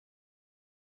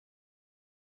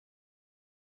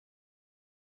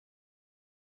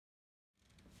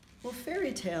Well,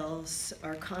 fairy tales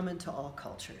are common to all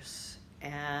cultures,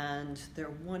 and they're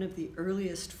one of the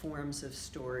earliest forms of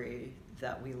story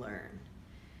that we learn.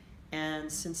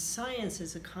 And since science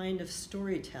is a kind of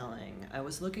storytelling, I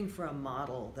was looking for a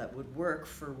model that would work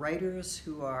for writers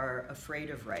who are afraid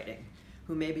of writing,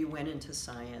 who maybe went into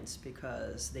science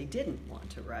because they didn't want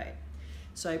to write.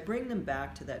 So I bring them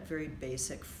back to that very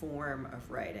basic form of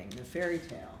writing, the fairy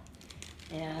tale.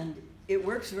 And it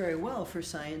works very well for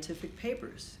scientific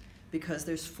papers, because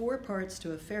there's 4 parts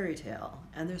to a fairy tale,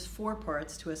 and there's 4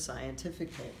 parts to a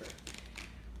scientific paper.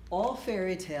 All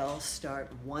fairy tales start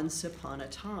once upon a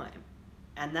time,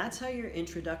 and that's how your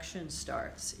introduction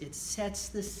starts. It sets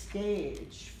the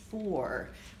stage for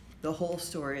the whole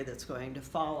story that's going to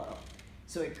follow.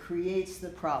 So it creates the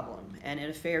problem, and in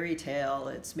a fairy tale,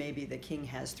 it's maybe the king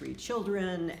has 3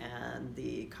 children, and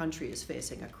the country is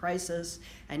facing a crisis,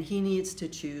 and he needs to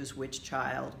choose which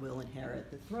child will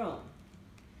inherit the throne.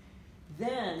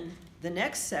 Then, the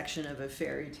next section of a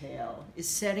fairy tale is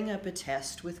setting up a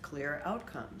test with clear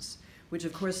outcomes, which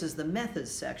of course is the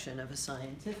methods section of a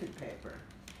scientific paper.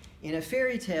 In a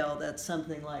fairy tale, that's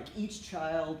something like each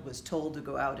child was told to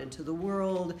go out into the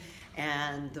world,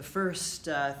 and the first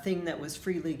thing that was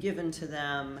freely given to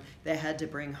them, they had to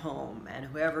bring home. And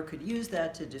whoever could use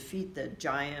that to defeat the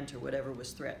giant or whatever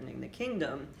was threatening the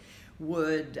kingdom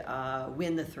would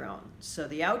win the throne. So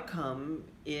the outcome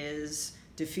is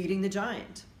defeating the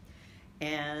giant.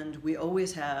 And we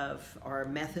always have our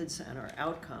methods and our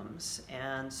outcomes,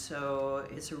 and so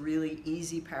it's a really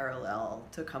easy parallel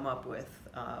to come up with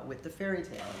the fairy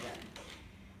tale again.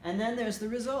 And then there's the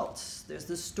results. There's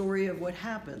the story of what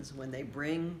happens when they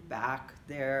bring back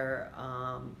their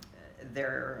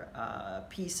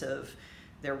piece of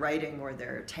their writing or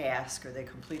their task, or they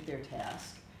complete their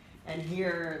task. And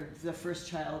here, the first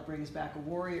child brings back a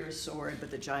warrior's sword,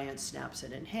 but the giant snaps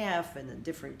it in half, and the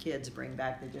different kids bring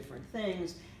back the different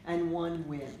things, and one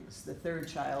wins. The third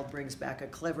child brings back a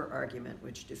clever argument,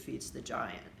 which defeats the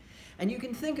giant. And you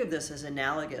can think of this as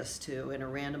analogous to, in a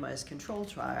randomized control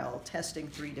trial, testing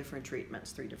 3 different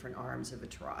treatments, 3 different arms of a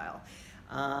trial.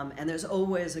 And there's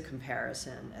always a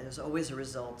comparison, and there's always a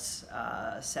results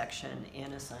section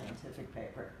in a scientific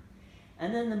paper.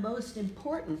 And then the most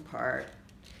important part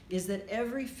is that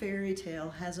every fairy tale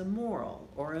has a moral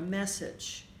or a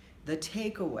message, the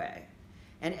takeaway.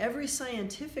 And every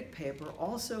scientific paper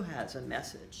also has a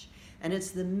message, and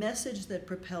it's the message that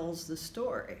propels the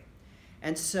story.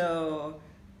 And so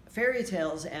fairy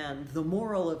tales end, the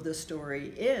moral of the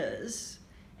story is,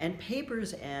 and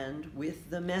papers end with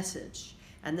the message.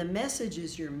 And the message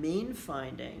is your main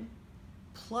finding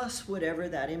plus whatever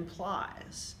that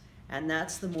implies. And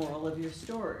that's the moral of your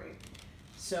story.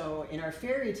 So in our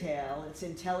fairy tale, it's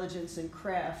intelligence and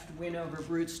craft win over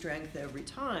brute strength every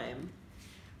time.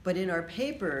 But in our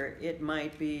paper, it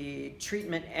might be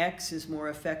treatment X is more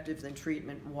effective than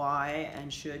treatment Y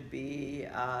and should be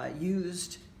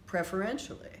used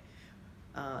preferentially.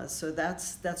 So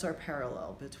that's our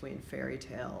parallel between fairy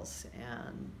tales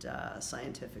and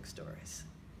scientific stories.